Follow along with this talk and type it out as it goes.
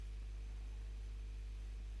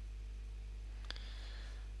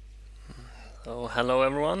So, hello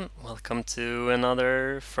everyone. Welcome to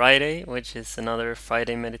another Friday, which is another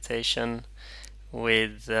Friday meditation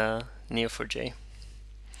with Neo4j.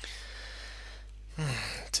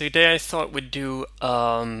 Today I thought we'd do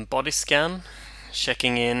body scan,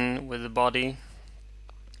 checking in with the body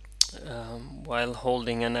while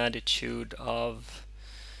holding an attitude of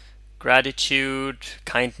gratitude,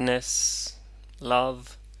 kindness,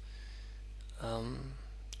 love. Um,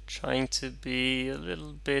 Trying to be a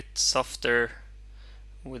little bit softer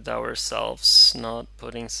with ourselves, not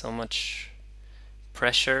putting so much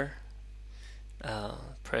pressure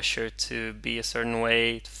pressure to be a certain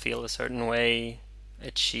way, to feel a certain way,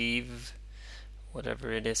 achieve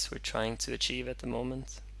whatever it is we're trying to achieve at the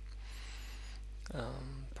moment.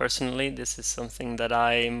 Personally, this is something that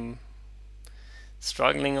I'm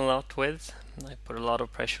struggling a lot with. I put a lot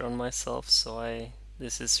of pressure on myself, so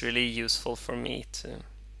this is really useful for me to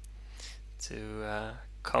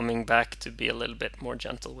coming back to be a little bit more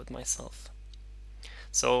gentle with myself.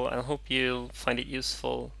 So I hope you'll find it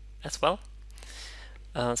useful as well.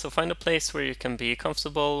 So find a place where you can be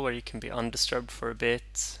comfortable, where you can be undisturbed for a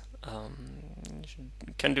bit. You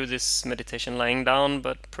can do this meditation lying down,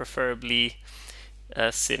 but preferably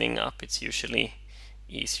sitting up. It's usually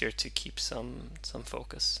easier to keep some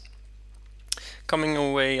focus. Coming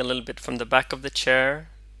away a little bit from the back of the chair,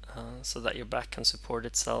 so that your back can support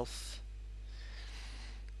itself.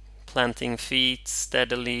 Planting feet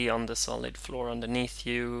steadily on the solid floor underneath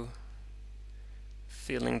you,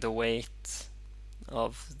 feeling the weight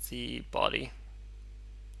of the body.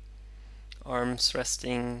 Arms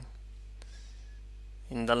resting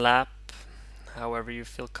in the lap, however you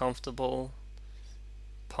feel comfortable.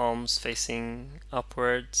 Palms facing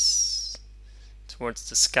upwards towards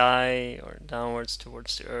the sky or downwards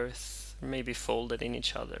towards the earth, or maybe folded in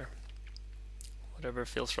each other. Whatever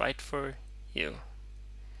feels right for you.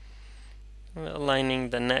 Aligning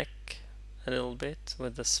the neck a little bit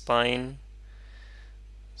with the spine,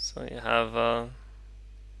 so you have a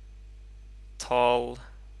tall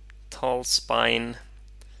spine,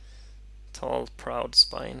 tall, proud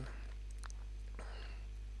spine.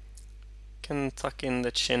 Can tuck in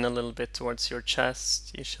the chin a little bit towards your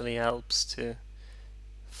chest, usually helps to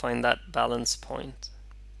find that balance point.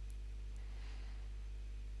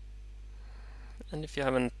 And if you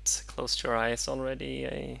haven't closed your eyes already,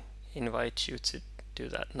 I invite you to do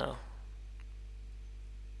that now.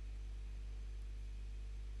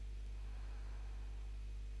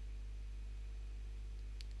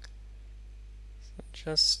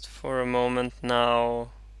 Just for a moment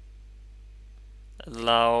now,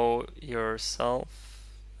 allow yourself,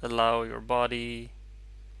 allow your body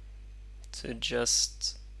to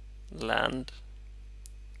just land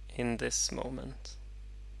in this moment.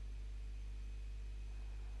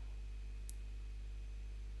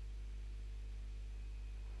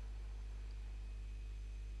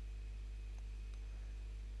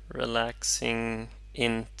 Relaxing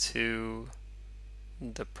into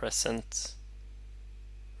the present,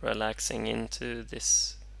 relaxing into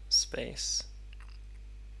this space.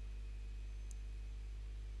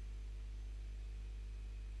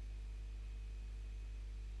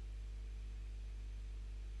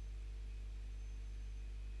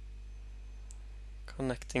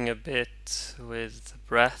 Connecting a bit with the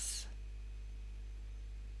breath,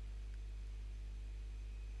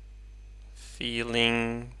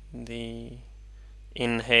 feeling the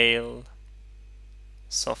inhale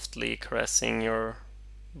softly caressing your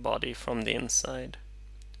body from the inside,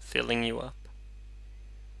 filling you up.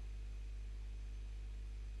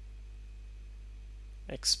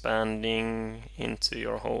 Expanding into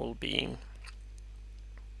your whole being.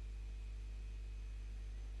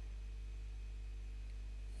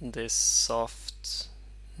 This soft,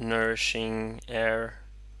 nourishing air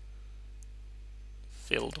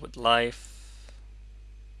filled with life,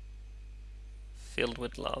 filled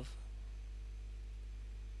with love,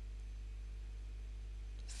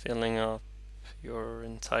 filling up your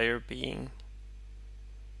entire being.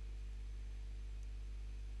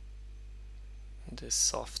 This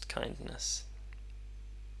soft kindness.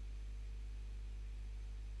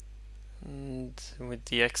 And with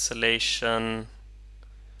the exhalation,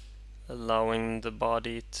 allowing the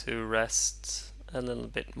body to rest a little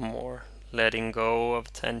bit more, letting go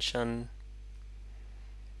of tension,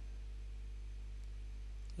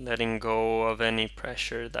 letting go of any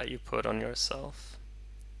pressure that you put on yourself,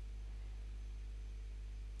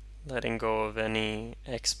 letting go of any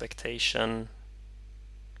expectation,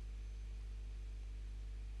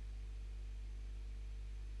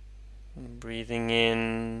 breathing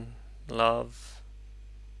in love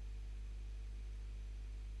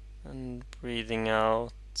and breathing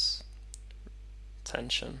out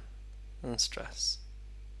tension and stress.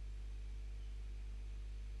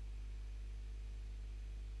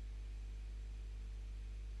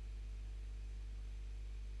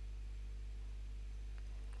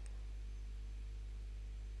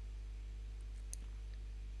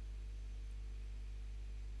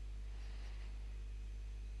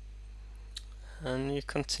 And you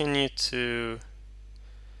continue to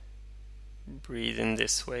breathe in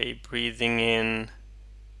this way, breathing in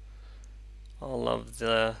all of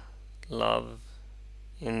the love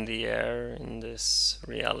in the air, in this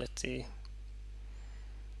reality,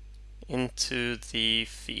 into the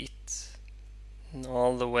feet, and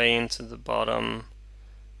all the way into the bottom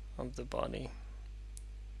of the body.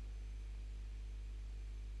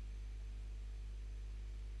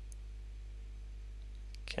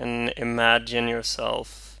 Can imagine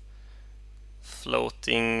yourself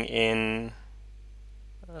floating in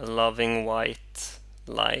a loving white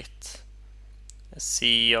light, a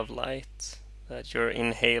sea of light that you're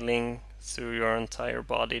inhaling through your entire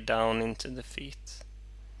body down into the feet,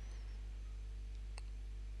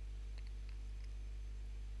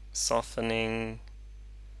 softening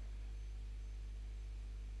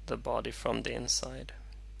the body from the inside.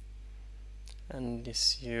 And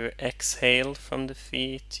as you exhale from the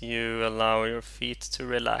feet, you allow your feet to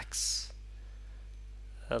relax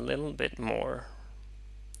a little bit more,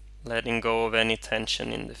 letting go of any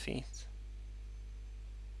tension in the feet.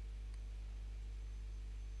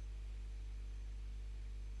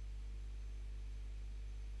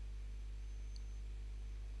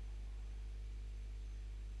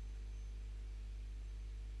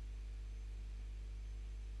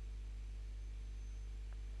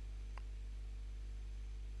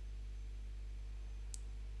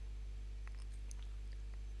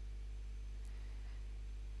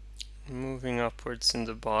 Moving upwards in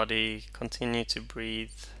the body, continue to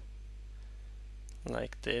breathe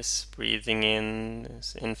like this, breathing in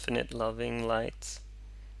this infinite loving light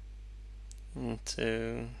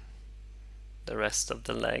into the rest of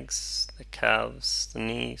the legs, the calves, the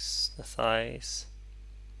knees, the thighs.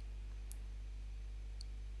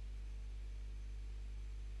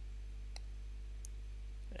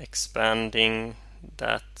 Expanding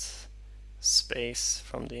that space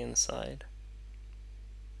from the inside.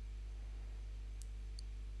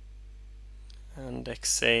 And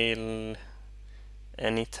exhale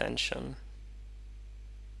any tension,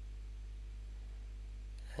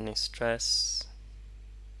 any stress.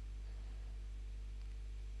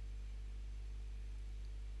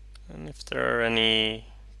 And if there are any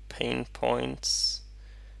pain points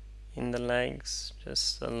in the legs,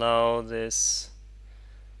 just allow this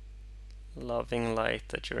loving light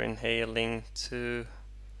that you're inhaling to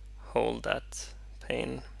hold that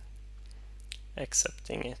pain,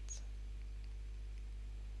 accepting it.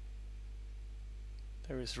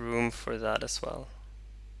 There is room for that as well.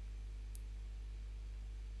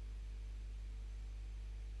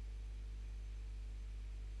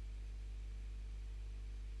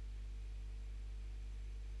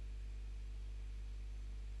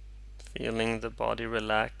 Feeling the body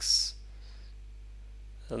relax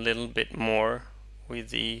a little bit more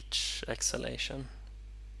with each exhalation.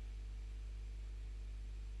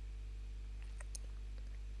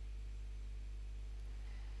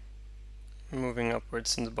 Moving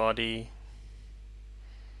upwards in the body,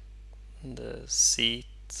 the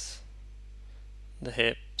seat, the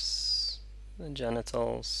hips, the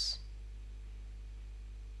genitals.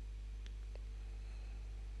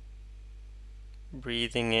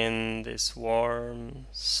 Breathing in this warm,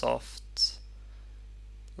 soft,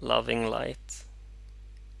 loving light.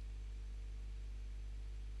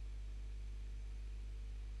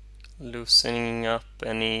 Loosening up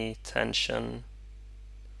any tension.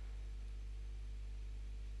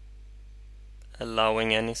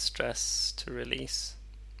 Allowing any stress to release.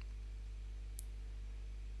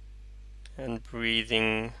 And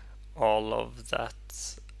breathing all of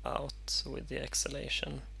that out with the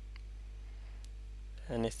exhalation.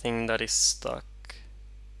 Anything that is stuck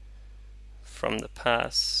from the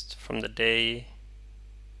past, from the day,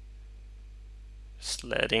 just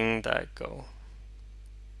letting that go.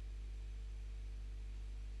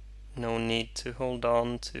 No need to hold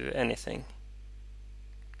on to anything.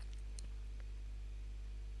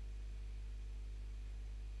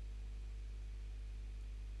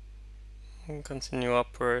 And continue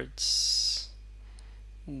upwards,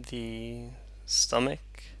 the stomach,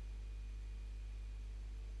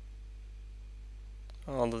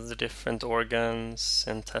 all of the different organs,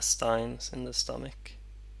 intestines in the stomach.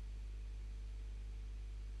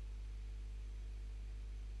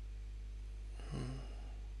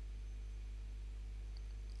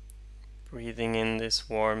 Breathing in this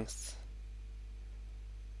warmth,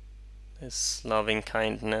 this loving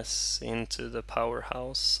kindness into the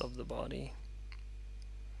powerhouse of the body.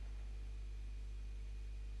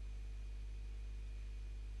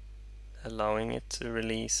 Allowing it to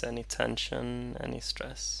release any tension, any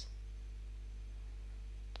stress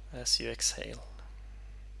as you exhale.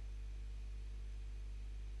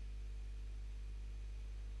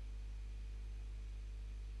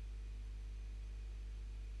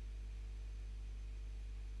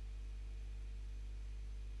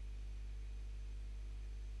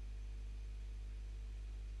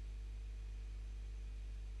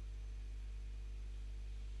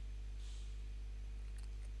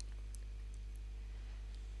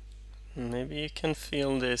 Maybe you can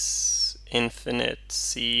feel this infinite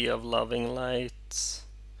sea of loving light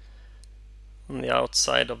on the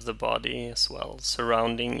outside of the body as well,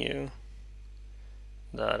 surrounding you,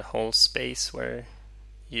 that whole space where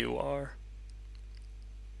you are.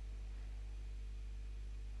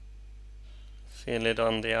 Feel it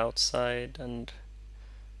on the outside and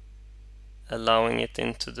allowing it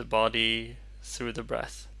into the body through the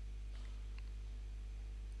breath.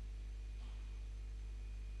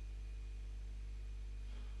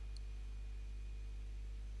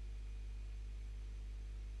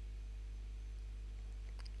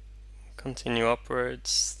 Continue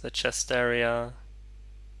upwards, the chest area,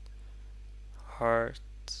 heart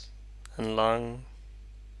and lungs,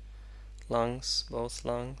 both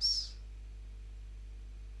lungs.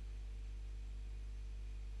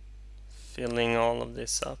 Filling all of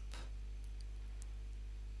this up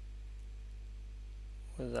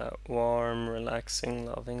with that warm, relaxing,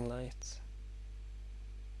 loving light.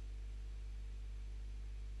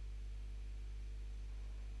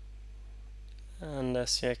 And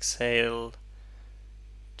as you exhale,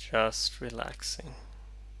 just relaxing.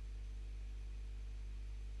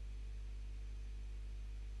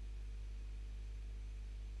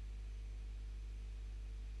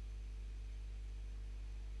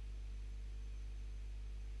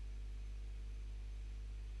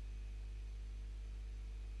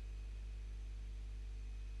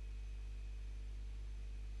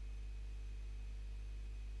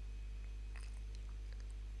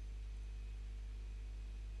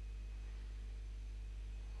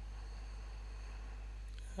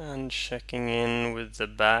 And checking in with the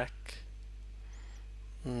back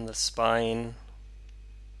and the spine.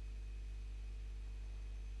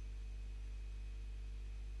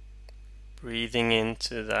 Breathing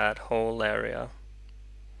into that whole area.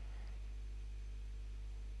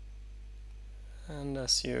 And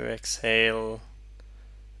as you exhale,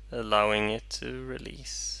 allowing it to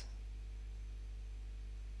release.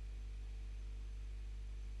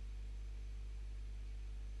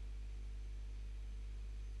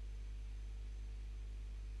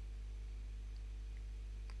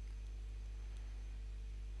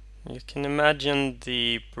 You can imagine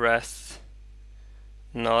the breath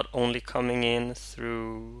not only coming in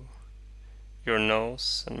through your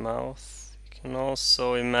nose and mouth, you can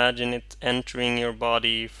also imagine it entering your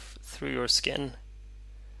body through your skin,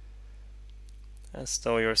 as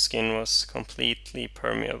though your skin was completely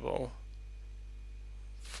permeable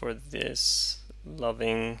for this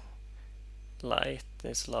loving light,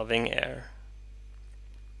 this loving air.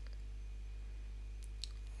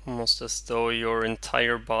 Almost as though your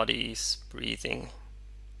entire body is breathing.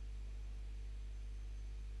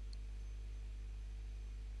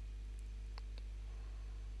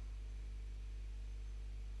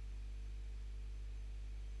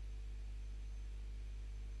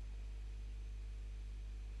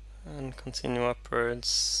 And continue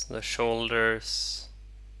upwards, the shoulders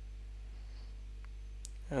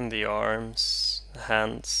and the arms, the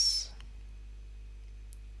hands.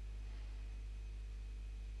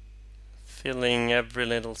 Filling every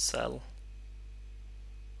little cell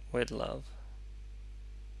with love.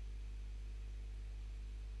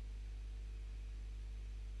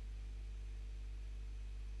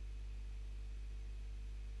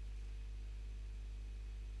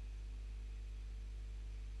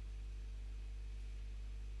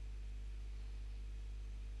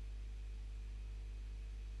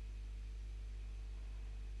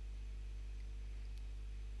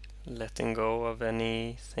 Letting go of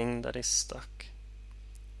anything that is stuck.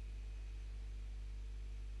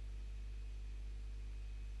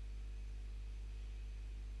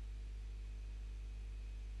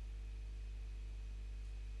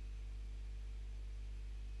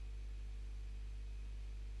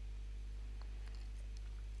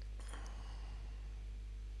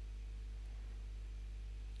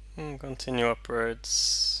 And continue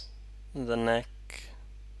upwards, the neck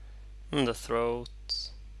and the throat,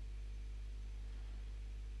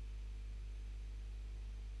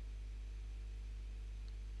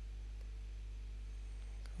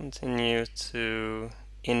 Continue to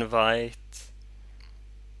invite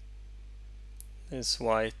this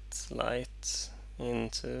white light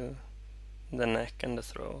into the neck and the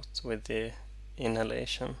throat with the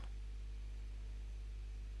inhalation.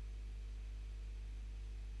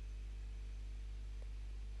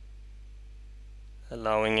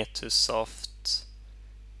 Allowing it to soften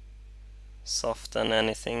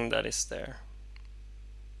anything that is there.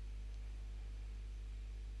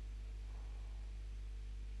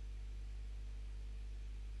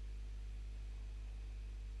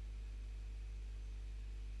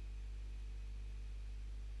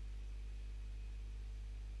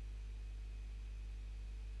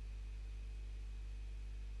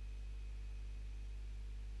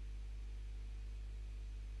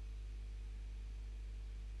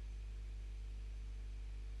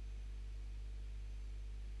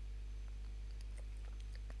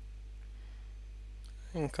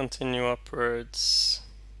 And continue upwards,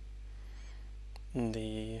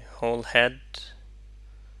 the whole head,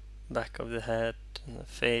 back of the head, and the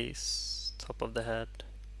face, top of the head,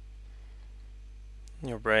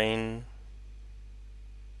 your brain,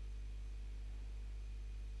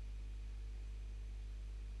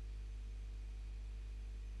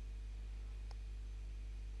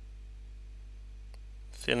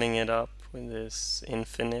 filling it up with this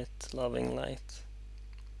infinite loving light.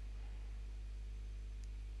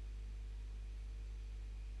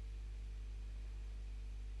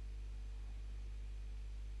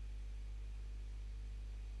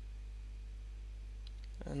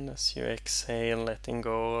 And as you exhale, letting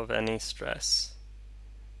go of any stress,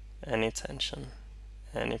 any tension,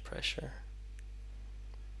 any pressure.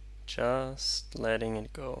 Just letting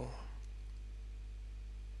it go.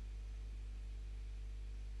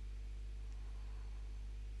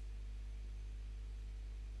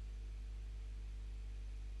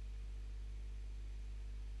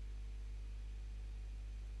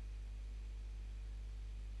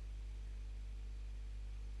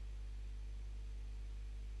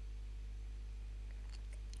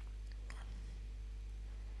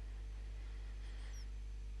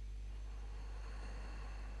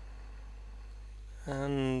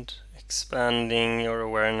 And expanding your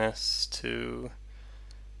awareness to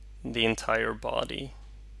the entire body,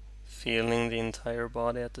 feeling the entire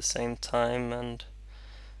body at the same time, and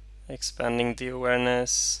expanding the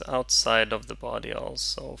awareness outside of the body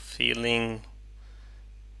also, feeling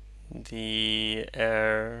the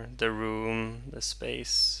air, the room, the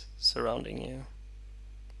space surrounding you.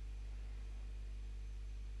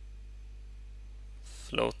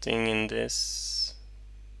 Floating in this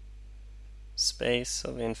space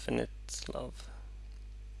of infinite love.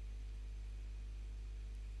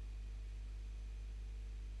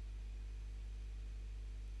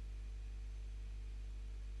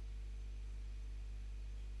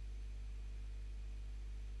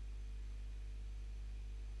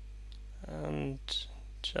 And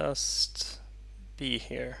just be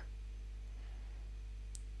here,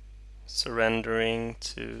 surrendering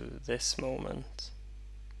to this moment.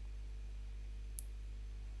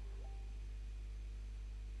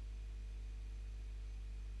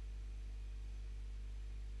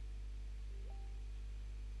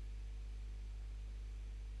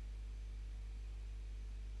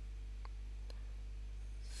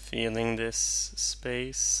 Feeling this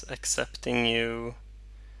space, accepting you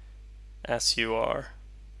as you are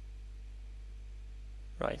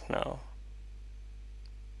right now.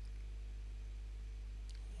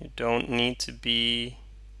 You don't need to be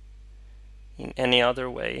in any other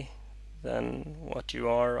way than what you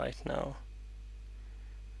are right now.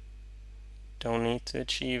 Don't need to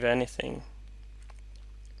achieve anything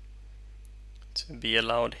to be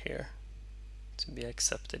allowed here, to be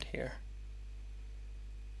accepted here.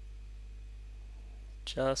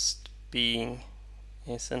 Just being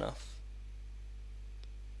is enough.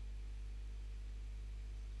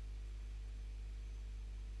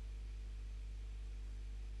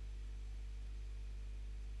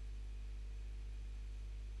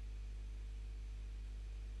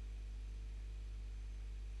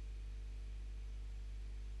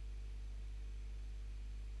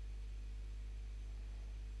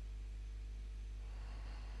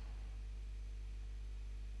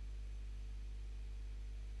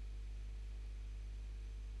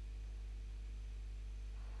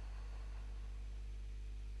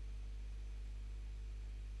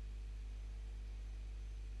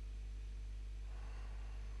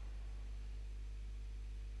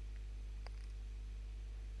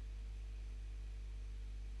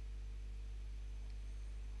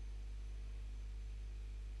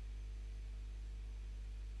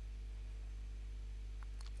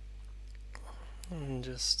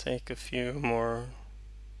 And just take a few more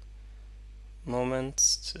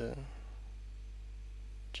moments to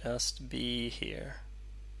just be here.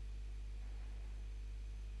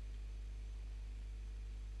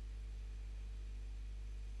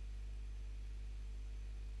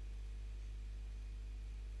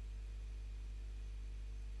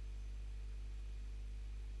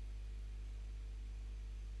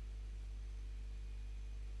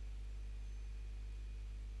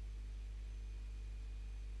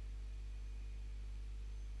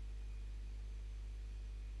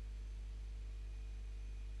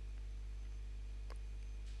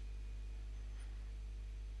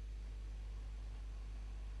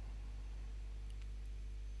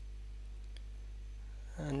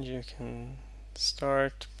 And you can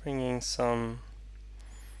start bringing some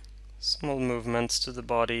small movements to the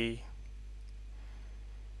body,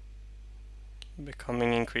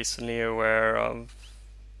 becoming increasingly aware of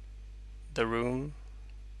the room,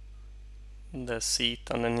 the seat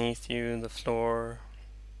underneath you, the floor.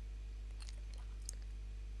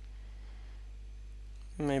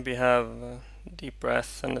 Maybe have a deep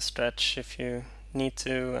breath and a stretch if you need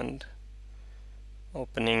to, and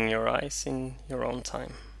opening your eyes in your own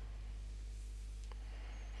time.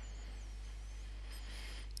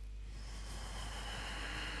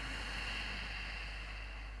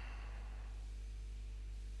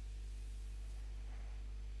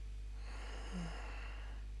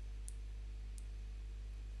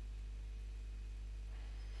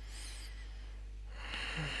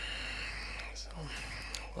 So,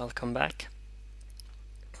 welcome back.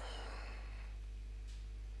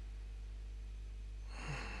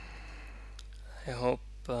 I hope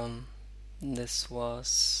this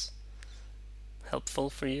was helpful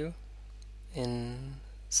for you in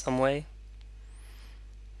some way,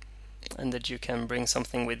 and that you can bring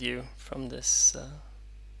something with you from this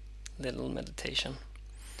little meditation.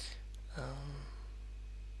 I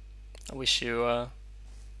wish you a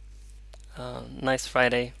nice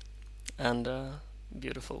Friday and a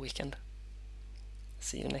beautiful weekend.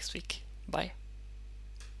 See you next week. Bye.